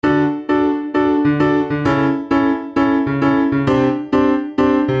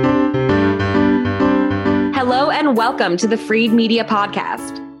Welcome to the Freed Media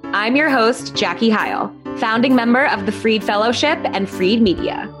Podcast. I'm your host, Jackie Heil, founding member of the Freed Fellowship and Freed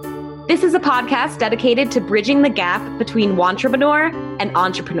Media. This is a podcast dedicated to bridging the gap between wantrepreneur and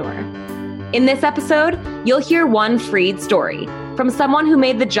entrepreneur. In this episode, you'll hear one Freed story from someone who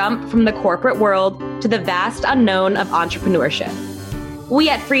made the jump from the corporate world to the vast unknown of entrepreneurship. We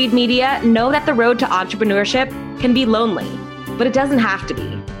at Freed Media know that the road to entrepreneurship can be lonely, but it doesn't have to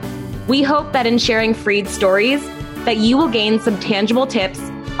be. We hope that in sharing Freed stories, that you will gain some tangible tips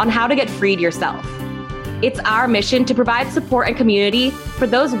on how to get freed yourself. It's our mission to provide support and community for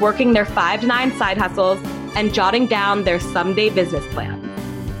those working their 5 to 9 side hustles and jotting down their someday business plans.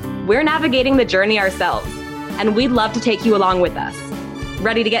 We're navigating the journey ourselves, and we'd love to take you along with us.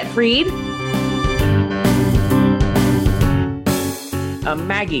 Ready to get freed?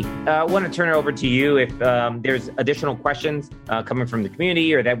 Maggie, I want to turn it over to you if there's additional questions coming from the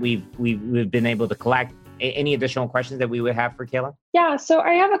community or that we've been able to collect. Any additional questions that we would have for Kayla? Yeah, so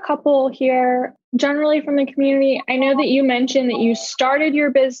I have a couple here, generally from the community. I know that you mentioned that you started your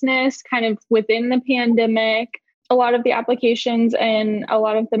business kind of within the pandemic. A lot of the applications and a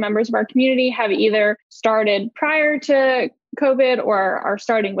lot of the members of our community have either started prior to COVID or are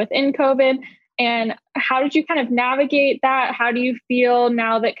starting within COVID. And how did you kind of navigate that? How do you feel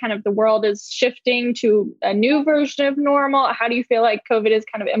now that kind of the world is shifting to a new version of normal? How do you feel like COVID is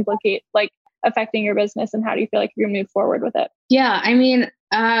kind of affecting your business, and how do you feel like you're going to move forward with it? Yeah, I mean,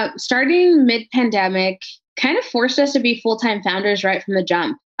 starting mid-pandemic kind of forced us to be full-time founders right from the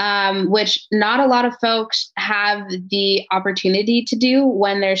jump, which not a lot of folks have the opportunity to do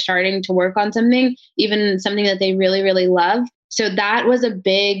when they're starting to work on something, even something that they really, really love. So that was a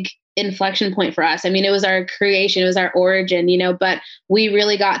big inflection point for us. I mean, it was our creation, it was our origin, but we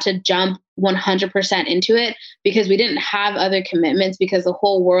really got to jump 100% into it because we didn't have other commitments because the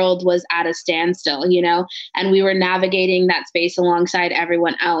whole world was at a standstill, and we were navigating that space alongside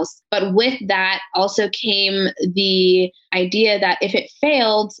everyone else. But with that also came the idea that if it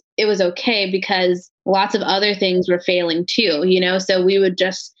failed, it was okay because lots of other things were failing too, so we would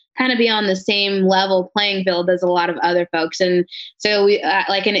just kind of be on the same level playing field as a lot of other folks. And so we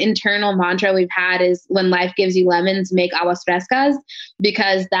like an internal mantra we've had is when life gives you lemons, make aguas frescas,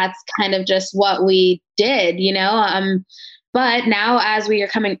 because that's kind of just what we did, But now as we are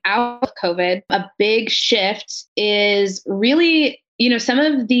coming out of COVID, a big shift is really, some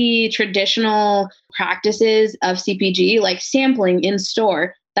of the traditional practices of CPG, like sampling in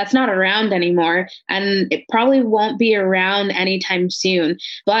store, that's not around anymore, and it probably won't be around anytime soon.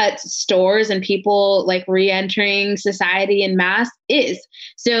 But stores and people like re-entering society en masse is.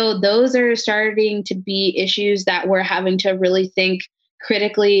 So those are starting to be issues that we're having to really think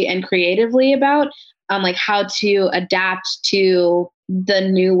critically and creatively about, like how to adapt to the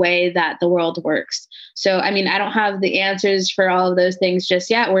new way that the world works. So, I mean, I don't have the answers for all of those things just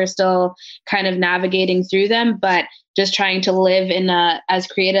yet. We're still kind of navigating through them, but just trying to live in as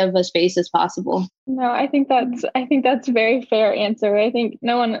creative a space as possible. No, I think that's a very fair answer. I think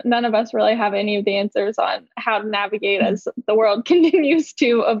none of us really have any of the answers on how to navigate as the world continues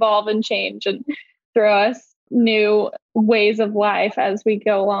to evolve and change and throw us new ways of life as we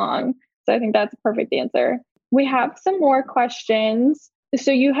go along. So I think that's a perfect answer. We have some more questions.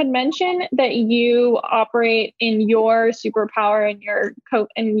 So you had mentioned that you operate in your superpower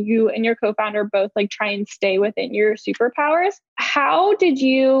and you and your co-founder both try and stay within your superpowers. How did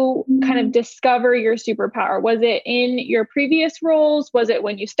you kind of discover your superpower? Was it in your previous roles? Was it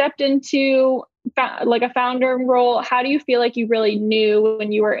when you stepped into a founder role? How do you feel like you really knew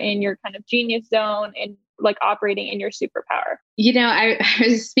when you were in your kind of genius zone and operating in your superpower? I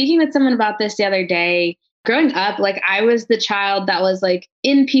was speaking with someone about this the other day. Growing up, I was the child that was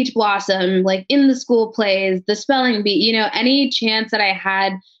in Peach Blossom, in the school plays, the spelling bee, any chance that I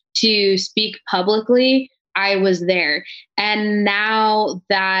had to speak publicly, I was there. And now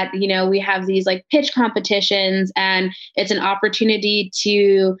that, we have these pitch competitions and it's an opportunity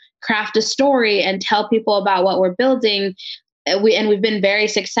to craft a story and tell people about what we're building, we've been very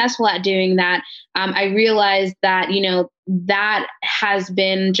successful at doing that. I realized that, that has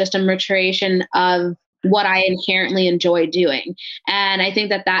been just a maturation of what I inherently enjoy doing. And I think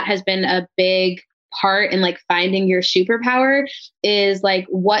that has been a big part in finding your superpower is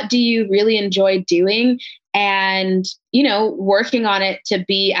what do you really enjoy doing and, working on it to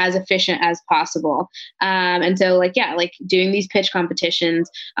be as efficient as possible. And so doing these pitch competitions,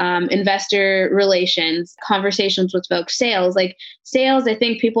 investor relations, conversations with folks, sales, sales, I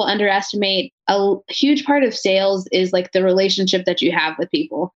think people underestimate a huge part of sales is the relationship that you have with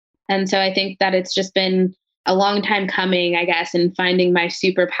people. And so I think that it's just been a long time coming, I guess, in finding my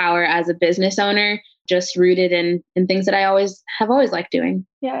superpower as a business owner, just rooted in things that I have always liked doing.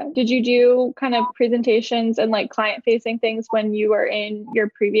 Yeah. Did you do kind of presentations and like client facing things when you were in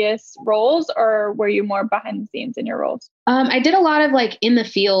your previous roles, or were you more behind the scenes in your roles? I did a lot of like in the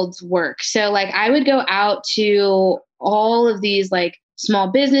fields work. So like I would go out to all of these like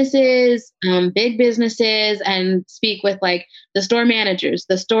small businesses, big businesses, and speak with like the store managers,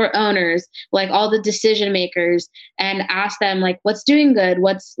 the store owners, like all the decision makers, and ask them like, what's doing good?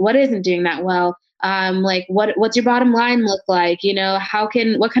 What isn't doing that well? Like what's your bottom line look like? You know,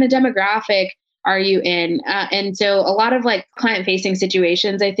 what kind of demographic are you in? And so a lot of like client facing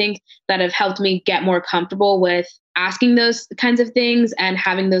situations, I think, that have helped me get more comfortable with asking those kinds of things and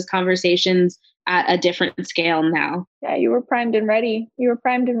having those conversations at a different scale now. Yeah, you were primed and ready. You were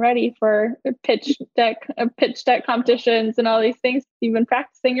primed and ready for pitch deck competitions and all these things you've been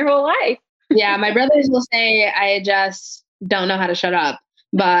practicing your whole life. Yeah, my brothers will say I just don't know how to shut up,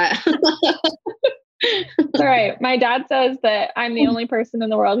 but it's all right. My dad says that I'm the only person in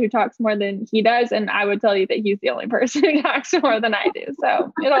the world who talks more than he does, and I would tell you that he's the only person who talks more than I do.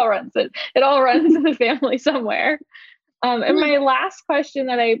 So it all runs in the family somewhere. And my last question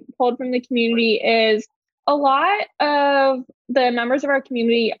that I pulled from the community is, a lot of the members of our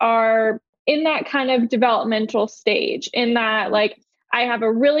community are in that kind of developmental stage, in that like, I have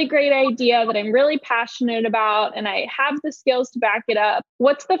a really great idea that I'm really passionate about and I have the skills to back it up.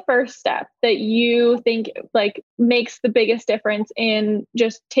 What's the first step that you think like makes the biggest difference in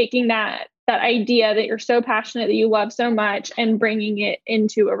just taking that idea that you're so passionate, that you love so much, and bringing it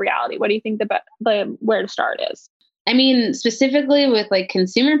into a reality? What do you think the where to start is? I mean, specifically with like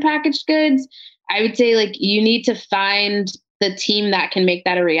consumer packaged goods, I would say like you need to find the team that can make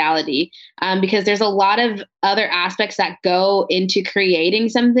that a reality, because there's a lot of other aspects that go into creating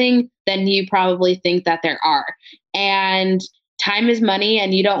something than you probably think that there are. And time is money,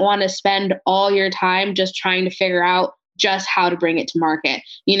 and you don't want to spend all your time just trying to figure out just how to bring it to market.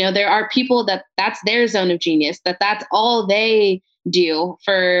 You know, there are people that's their zone of genius, that's all they do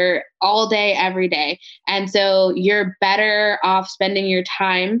for all day, every day. And so you're better off spending your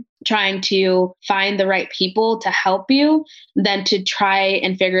time trying to find the right people to help you than to try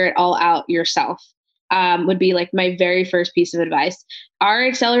and figure it all out yourself. Would be like my very first piece of advice. Our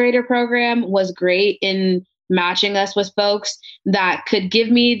accelerator program was great in matching us with folks that could give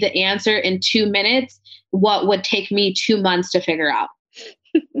me the answer in 2 minutes, what would take me 2 months to figure out.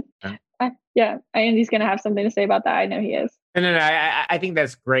 Yeah, Andy's going to have something to say about that. I know he is. No, I think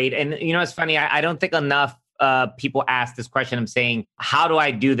that's great. And, you know, it's funny. I don't think enough people ask this question. I'm saying, how do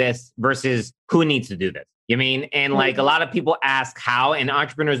I do this versus who needs to do this? You mean? And like a lot of people ask how, and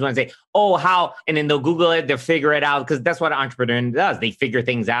entrepreneurs want to say, oh, how? And then they'll Google it, they'll figure it out, because that's what an entrepreneur does. They figure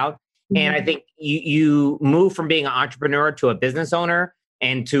things out. Mm-hmm. And I think you move from being an entrepreneur to a business owner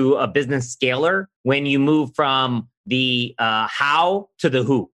and to a business scaler when you move from the how to the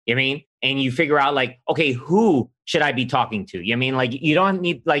who. You mean? And you figure out like, okay, who should I be talking to? You mean, like, you don't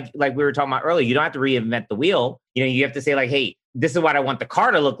need, like we were talking about earlier, you don't have to reinvent the wheel. You know, you have to say like, hey, this is what I want the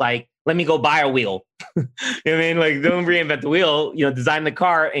car to look like. Let me go buy a wheel. You know what I mean? Like, don't reinvent the wheel, you know, design the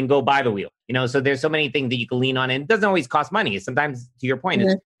car and go buy the wheel. You know, so there's so many things that you can lean on, and it doesn't always cost money. Sometimes, to your point,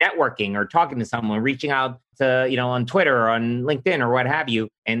 it's networking or talking to someone, reaching out to, you know, on Twitter or on LinkedIn or what have you,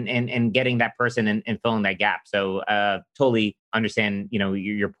 and getting that person and filling that gap. So totally understand, you know,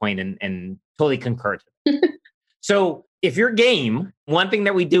 your point and totally concur to it. So if you're game, one thing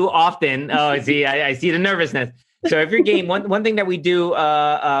that we do often, I see the nervousness. So if you're game, one thing that we do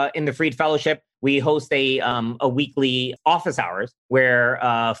in the Freed Fellowship, we host a weekly office hours where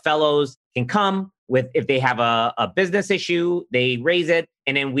fellows can come with, if they have a business issue, they raise it,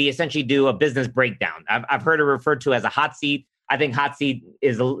 and then we essentially do a business breakdown. I've heard it referred to as a hot seat. I think hot seat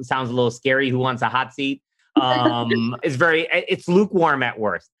sounds a little scary. Who wants a hot seat? It's lukewarm at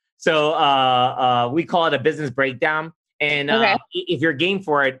worst. So we call it a business breakdown. And if you're game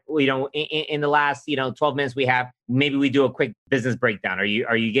for it, you know, in the last 12 minutes we have, maybe we do a quick business breakdown. Are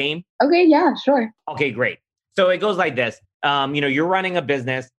you game? Okay, yeah, sure. Okay, great. So it goes like this. You're running a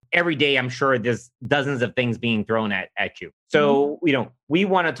business. Every day, I'm sure there's dozens of things being thrown at you. So, we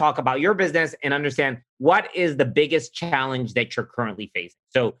want to talk about your business and understand what is the biggest challenge that you're currently facing.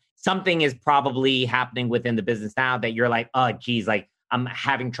 So something is probably happening within the business now that you're like, oh, geez, like, I'm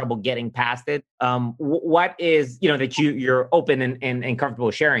having trouble getting past it. What is, that you're open and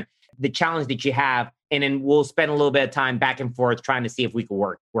comfortable sharing the challenge that you have, and then we'll spend a little bit of time back and forth trying to see if we can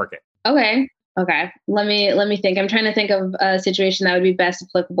work it. Okay. Let me think. I'm trying to think of a situation that would be best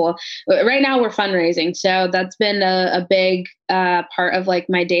applicable. Right now we're fundraising. So that's been a big part of like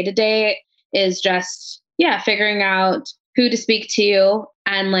my day-to-day is just, figuring out who to speak to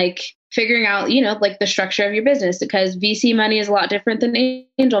and like figuring out, like the structure of your business, because VC money is a lot different than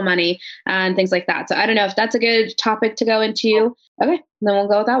angel money and things like that. So I don't know if that's a good topic to go into. Okay, then we'll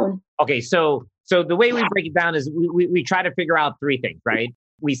go with that one. Okay, so the way we break it down is we try to figure out three things, right?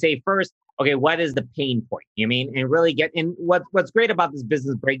 We say first, okay, what is the pain point? You mean, and really what's great about this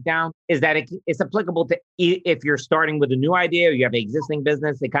business breakdown is that it's applicable to if you're starting with a new idea or you have an existing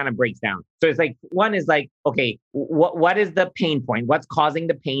business, it kind of breaks down. So it's like, one is like, okay, what is the pain point? What's causing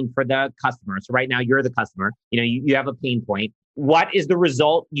the pain for the customer? So right now you're the customer, you have a pain point. What is the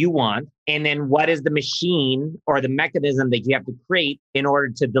result you want? And then what is the machine or the mechanism that you have to create in order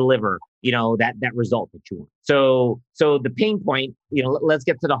to deliver, that result that you want? So the pain point, let's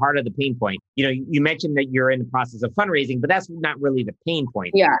get to the heart of the pain point. You mentioned that you're in the process of fundraising, but that's not really the pain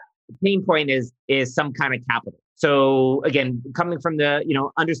point. Yeah. The pain point is some kind of capital. So again, coming from the,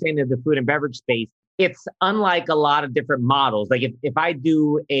 understanding of the food and beverage space, it's unlike a lot of different models. Like if I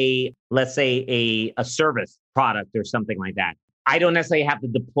do let's say a service product or something like that, I don't necessarily have to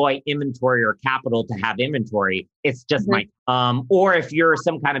deploy inventory or capital to have inventory. It's just or if you're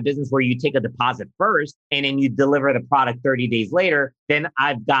some kind of business where you take a deposit first and then you deliver the product 30 days later, then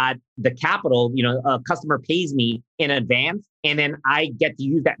I've got the capital, a customer pays me in advance and then I get to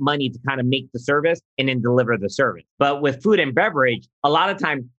use that money to kind of make the service and then deliver the service. But with food and beverage, a lot of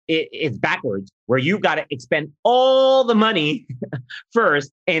times it's backwards, where you've got to expend all the money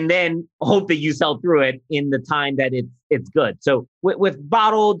first and then hope that you sell through it in the time that it's good. So with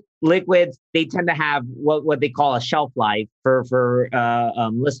bottled liquids, they tend to have what they call a shelf life for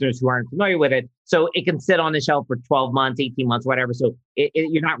listeners who aren't familiar with it. So it can sit on the shelf for 12 months, 18 months, whatever. So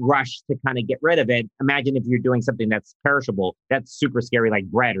you're not rushed to kind of get rid of it. Imagine if you're doing something that's perishable, that's super scary, like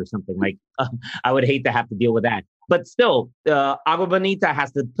bread or something. Like I would hate to have to deal with that. But still, Agua Bonita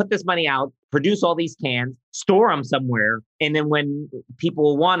has to put this money out, produce all these cans, store them somewhere. And then when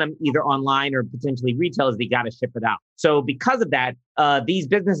people want them, either online or potentially retailers, they got to ship it out. So because of that, these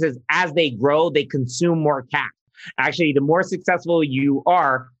businesses, as they grow, they consume more cash. Actually, the more successful you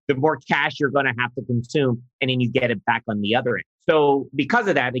are, the more cash you're going to have to consume, and then you get it back on the other end. So because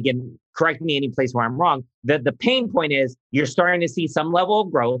of that, again, correct me any place where I'm wrong, the pain point is you're starting to see some level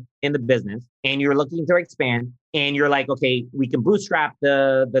of growth in the business and you're looking to expand and you're like, okay, we can bootstrap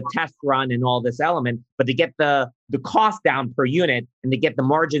the test run and all this element, but to get the cost down per unit and to get the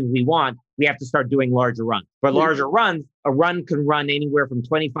margins we want, we have to start doing larger runs. For larger runs, a run can run anywhere from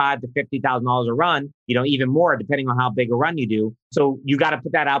 $25,000 to $50,000 a run, even more depending on how big a run you do. So you got to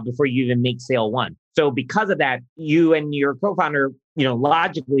put that out before you even make sale one. So because of that, you and your co-founder,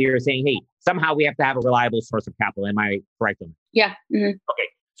 logically are saying, hey, somehow we have to have a reliable source of capital. Am I correct on that? Yeah. Mm-hmm.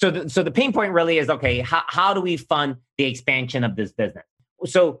 Okay. So the pain point really is, okay, how do we fund the expansion of this business?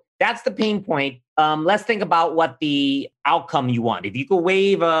 So that's the pain point. Let's think about what the outcome you want. If you could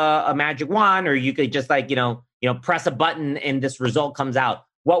wave a magic wand, or you could just press a button and this result comes out,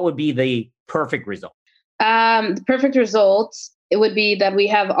 what would be the perfect result? The perfect result, it would be that we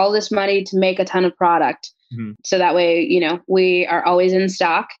have all this money to make a ton of product. Mm-hmm. So that way, we are always in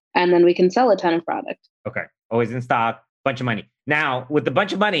stock and then we can sell a ton of product. Okay. Always in stock, bunch of money. Now, with the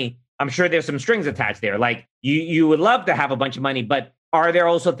bunch of money, I'm sure there's some strings attached there. Like you would love to have a bunch of money, but are there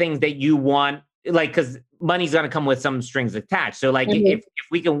also things that you want? Like, because money's going to come with some strings attached. So like if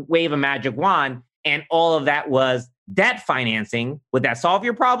we can wave a magic wand and all of that was debt financing, would that solve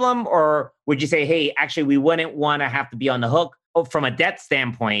your problem? Or would you say, hey, actually, we wouldn't want to have to be on the hook from a debt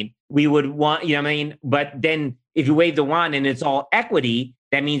standpoint? We would want, but then if you wave the wand and it's all equity,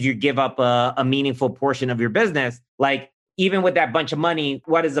 that means you give up a meaningful portion of your business. Like even with that bunch of money,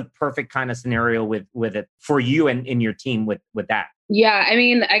 what is a perfect kind of scenario with it for you and in your team with that? Yeah, I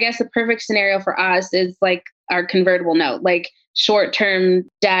mean, I guess the perfect scenario for us is like our convertible note, like short-term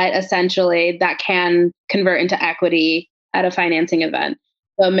debt, essentially, that can convert into equity at a financing event.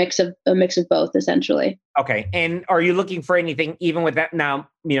 So a mix of both, essentially. Okay. And are you looking for anything even with that now,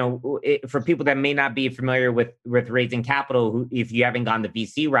 for people that may not be familiar with raising capital, if you haven't gone the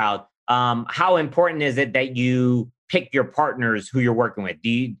VC route, how important is it that you pick your partners who you're working with?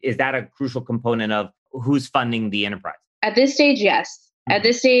 Is that a crucial component of who's funding the enterprise? At this stage, yes. At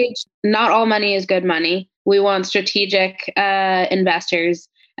this stage, not all money is good money. We want strategic investors.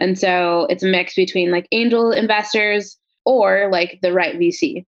 And so it's a mix between like angel investors or like the right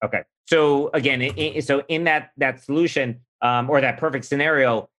VC. Okay. So again, so in that solution or that perfect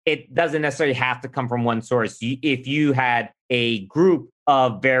scenario, it doesn't necessarily have to come from one source. If you had a group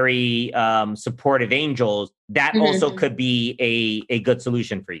of very supportive angels, that also could be a good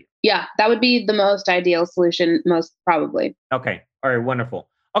solution for you. Yeah, that would be the most ideal solution, most probably. Okay. All right. Wonderful.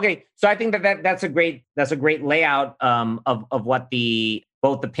 Okay. So I think that's a great layout of what the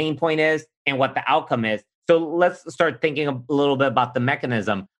both the pain point is and what the outcome is. So let's start thinking a little bit about the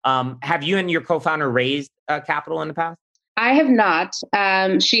mechanism. Have you and your co-founder raised capital in the past? I have not.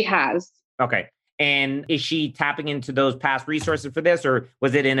 She has. Okay. And is she tapping into those past resources for this, or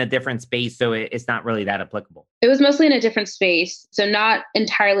was it in a different space, so it's not really that applicable? It was mostly in a different space, so not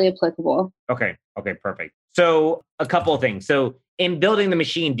entirely applicable. Okay, perfect. So a couple of things. So in building the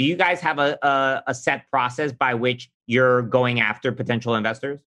machine, do you guys have a set process by which you're going after potential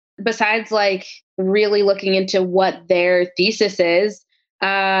investors? Besides like really looking into what their thesis is,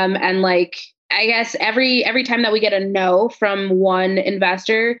 and like, I guess every time that we get a no from one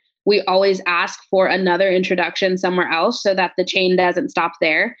investor, we always ask for another introduction somewhere else so that the chain doesn't stop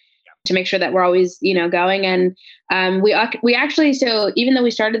there, to make sure that we're always, going. And we actually, so even though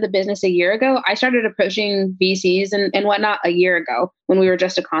we started the business a year ago, I started approaching VCs and whatnot a year ago when we were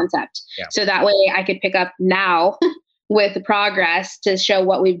just a concept. Yeah. So that way I could pick up now with progress to show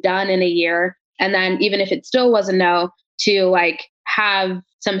what we've done in a year. And then even if it still was a no, to like have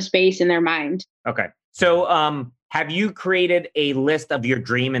some space in their mind. Okay. So, have you created a list of your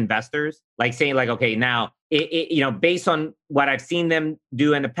dream investors? Like saying like, okay, now, based on what I've seen them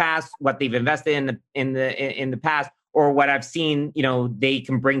do in the past, what they've invested in the past, or what I've seen, they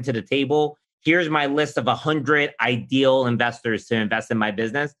can bring to the table. Here's my list of 100 ideal investors to invest in my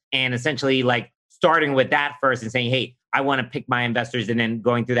business. And essentially like starting with that first and saying, hey, I want to pick my investors, and then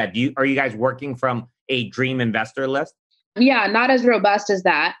going through that. Are you guys working from a dream investor list? Yeah, not as robust as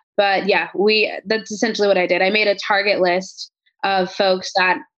that. But yeah, that's essentially what I did. I made a target list of folks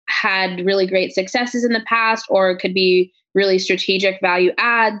that had really great successes in the past, or could be really strategic value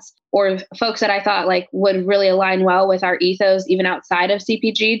adds, or folks that I thought like would really align well with our ethos, even outside of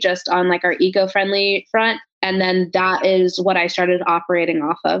CPG, just on like our eco-friendly front. And then that is what I started operating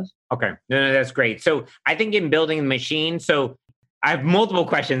off of. Okay. No, that's great. So I think in building the machine, so I have multiple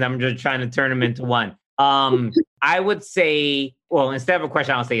questions. I'm just trying to turn them into one. I would say, well, instead of a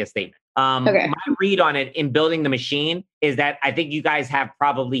question, I'll say a statement. Okay. My read on it in building the machine is that I think you guys have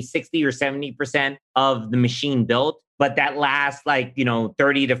probably 60 or 70% of the machine built, but that last 30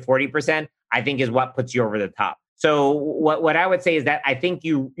 to 40%, I think is what puts you over the top. So what I would say is that I think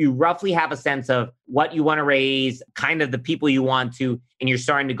you roughly have a sense of what you want to raise, kind of the people you want to, and you're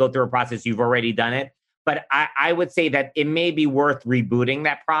starting to go through a process. You've already done it. But I would say that it may be worth rebooting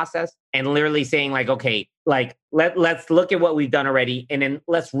that process and literally saying like, okay, like let's look at what we've done already. And then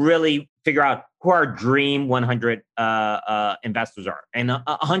let's really figure out who our dream 100 investors are. And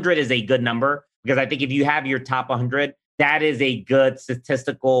 100 is a good number, because I think if you have your top 100, that is a good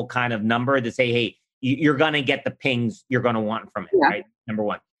statistical kind of number to say, hey, you're going to get the pings you're going to want from it, right? Number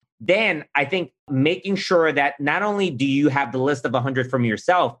one. Then I think making sure that not only do you have the list of 100 from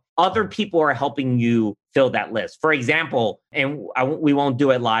yourself, other people are helping you fill that list. For example, and we won't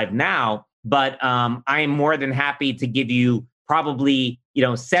do it live now, but I am more than happy to give you probably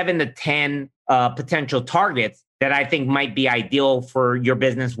 7 to 10 potential targets that I think might be ideal for your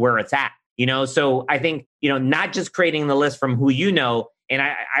business where it's at. So I think not just creating the list from who you know. And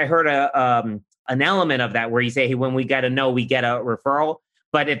I heard an element of that where you say, hey, when we get a no, we get a referral.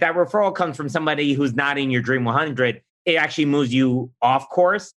 But if that referral comes from somebody who's not in your Dream 100, it actually moves you off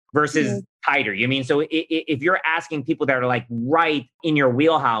course versus tighter. You mean, so if you're asking people that are like right in your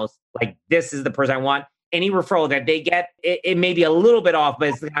wheelhouse, like this is the person I want, any referral that they get, it may be a little bit off, but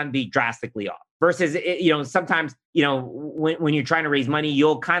it's going to be drastically off. Versus, sometimes, when you're trying to raise money,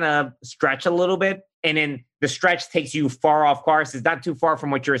 you'll kind of stretch a little bit. And then the stretch takes you far off course. It's not too far from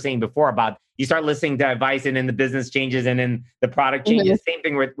what you were saying before about you start listening to advice and then the business changes and then the product changes. Mm-hmm. Same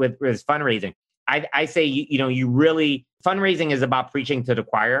thing with fundraising. I say, you really, fundraising is about preaching to the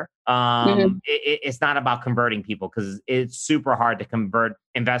choir. It's not about converting people, because it's super hard to convert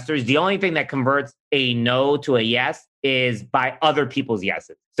investors. The only thing that converts a no to a yes is by other people's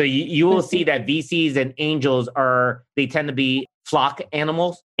yeses. So you will see that VCs and angels they tend to be flock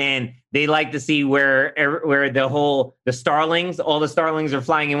animals, and they like to see where the starlings, all the starlings are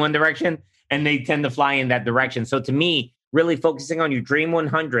flying in one direction, and they tend to fly in that direction. So to me, really focusing on your Dream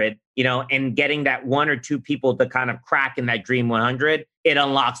 100, and getting that one or two people to kind of crack in that Dream 100, it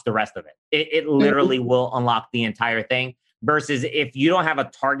unlocks the rest of it. It literally will unlock the entire thing. Versus if you don't have a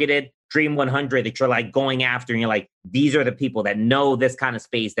targeted Dream 100 that you're like going after, and you're like, these are the people that know this kind of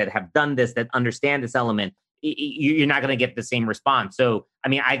space, that have done this, that understand this element, you're not going to get the same response. So, I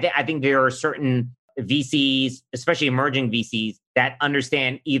mean, I think there are certain VCs, especially emerging VCs, that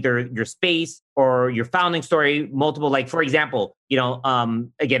understand either your space or your founding story, multiple, like, for example,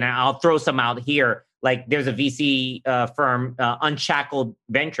 again, I'll throw some out here. Like there's a VC firm, Unshackled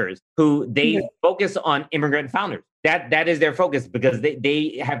Ventures, who they focus on immigrant founders. that is their focus, because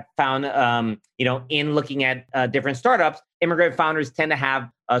they have found, in looking at different startups, immigrant founders tend to have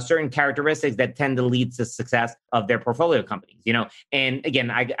certain characteristics that tend to lead to success of their portfolio companies, And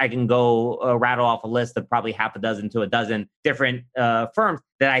again, I can go rattle off a list of probably half a dozen to a dozen different firms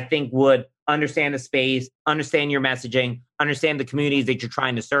that I think would understand the space, understand your messaging, understand the communities that you're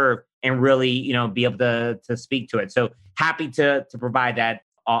trying to serve, and really, be able to speak to it. So happy to provide that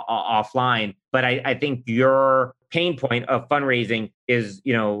offline. But I think your pain point of fundraising is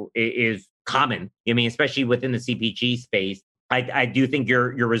common. I mean, especially within the CPG space. I do think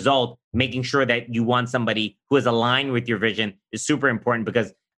your result, making sure that you want somebody who is aligned with your vision, is super important,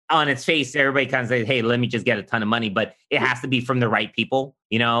 because on its face, everybody kind of says, hey, let me just get a ton of money, but it has to be from the right people,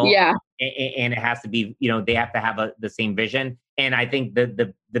 Yeah. And it has to be, they have to have the same vision. And I think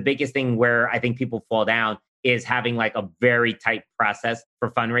the biggest thing where I think people fall down is having like a very tight process for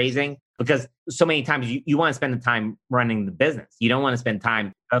fundraising, because so many times you want to spend the time running the business. You don't want to spend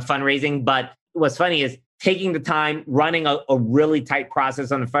time fundraising. But what's funny is taking the time, running a really tight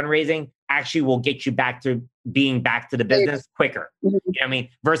process on the fundraising actually will get you back to being back to the business quicker. Mm-hmm. You know what I mean?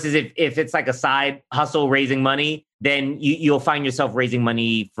 Versus if it's like a side hustle raising money, then you'll find yourself raising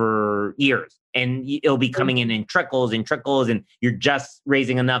money for years, and it'll be coming in trickles and trickles, and you're just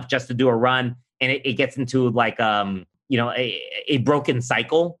raising enough just to do a run. And it gets into like, a broken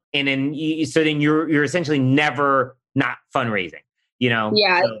cycle. And then you're essentially never not fundraising,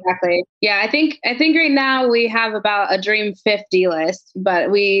 Yeah, so. Exactly. Yeah, I think right now we have about a dream 50 list,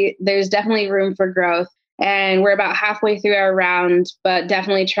 but there's definitely room for growth. And we're about halfway through our round, but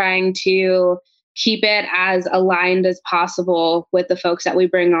definitely trying to keep it as aligned as possible with the folks that we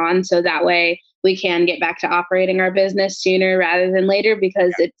bring on. So that way we can get back to operating our business sooner rather than later,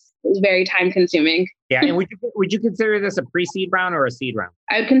 because it's very time consuming. Yeah. And would you consider this a pre-seed round or a seed round?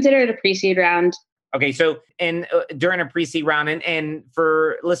 I would consider it a pre-seed round. Okay. So, and during a pre-seed round, and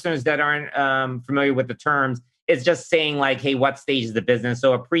for listeners that aren't familiar with the terms, it's just saying like, hey, what stage is the business?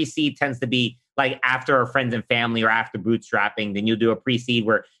 So a pre-seed tends to be like after our friends and family or after bootstrapping. Then you'll do a pre-seed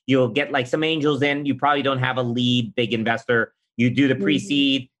where you'll get like some angels in. You probably don't have a lead big investor. You do the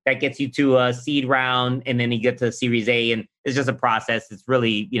pre-seed, that gets you to a seed round, and then you get to Series A, and it's just a process. It's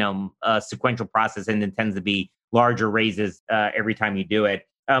really, a sequential process, and it tends to be larger raises every time you do it.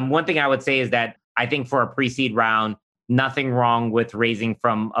 One thing I would say is that I think for a pre-seed round, nothing wrong with raising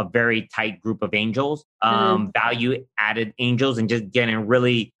from a very tight group of angels, value added angels, and just getting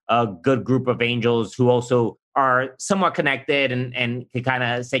really a good group of angels who also are somewhat connected and can kind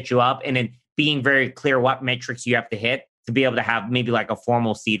of set you up, and then being very clear what metrics you have to hit to be able to have maybe like a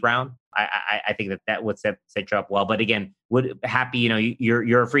formal seed round. I think that would set you up well. But again,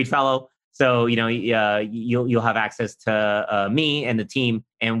 you're a Freed fellow, so you'll have access to me and the team,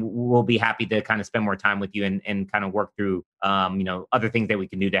 and we'll be happy to kind of spend more time with you and kind of work through other things that we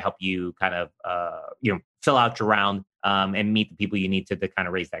can do to help you kind of fill out your round and meet the people you need to kind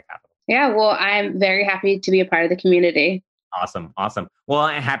of raise that capital. Yeah, well, I'm very happy to be a part of the community. Awesome. Well,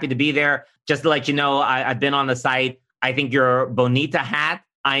 I'm happy to be there. Just to let you know, I've been on the site. I think your Bonita hat,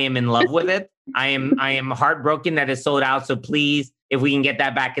 I am in love with it. I am heartbroken that it's sold out. So please, if we can get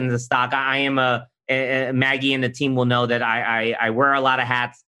that back into stock, I am Maggie and the team will know that I wear a lot of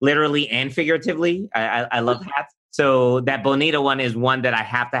hats, literally and figuratively. I love hats. So that Bonita one is one that I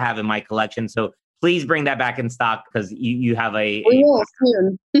have to have in my collection. So please bring that back in stock, because you have we will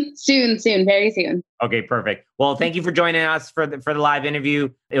soon, very soon. Okay, perfect. Well, thank you for joining us for the live interview.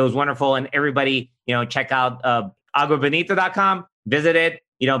 It was wonderful, and everybody, check out aguabonita.com. Visit it.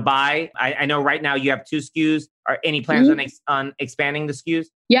 Buy. I know right now you have 2 SKUs. Are any plans on expanding the SKUs?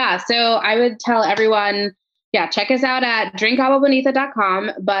 Yeah. So I would tell everyone, check us out at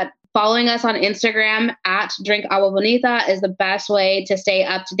drinkaguabonita.com, but following us on Instagram at drinkaguabonita is the best way to stay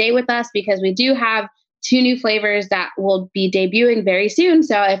up to date with us, because we do have 2 new flavors that will be debuting very soon.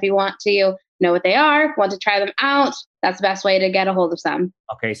 So if you want to know what they are, want to try them out, that's the best way to get a hold of some.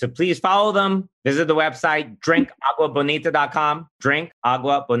 Okay, so please follow them. Visit the website, drinkaguabonita.com,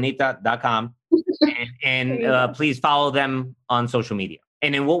 drinkaguabonita.com, and please follow them on social media.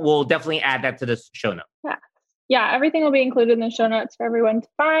 And then we'll definitely add that to the show notes. Yeah, everything will be included in the show notes for everyone to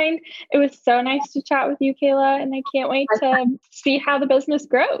find. It was so nice to chat with you, Kayla, and I can't wait to see how the business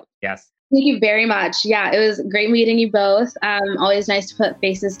grows. Yes. Thank you very much. Yeah, it was great meeting you both. Always nice to put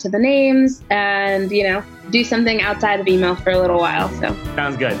faces to the names and, do something outside of email for a little while. So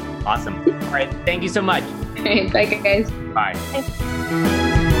sounds good. Awesome. All right. Thank you so much. Okay, bye, guys. Bye.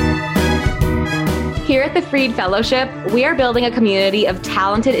 Here at the Freed Fellowship, we are building a community of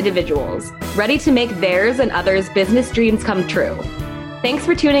talented individuals ready to make theirs and others' business dreams come true. Thanks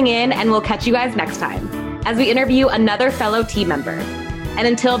for tuning in, and we'll catch you guys next time. as we interview another fellow team member. And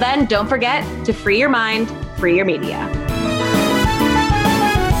until then, don't forget to free your mind, free your media.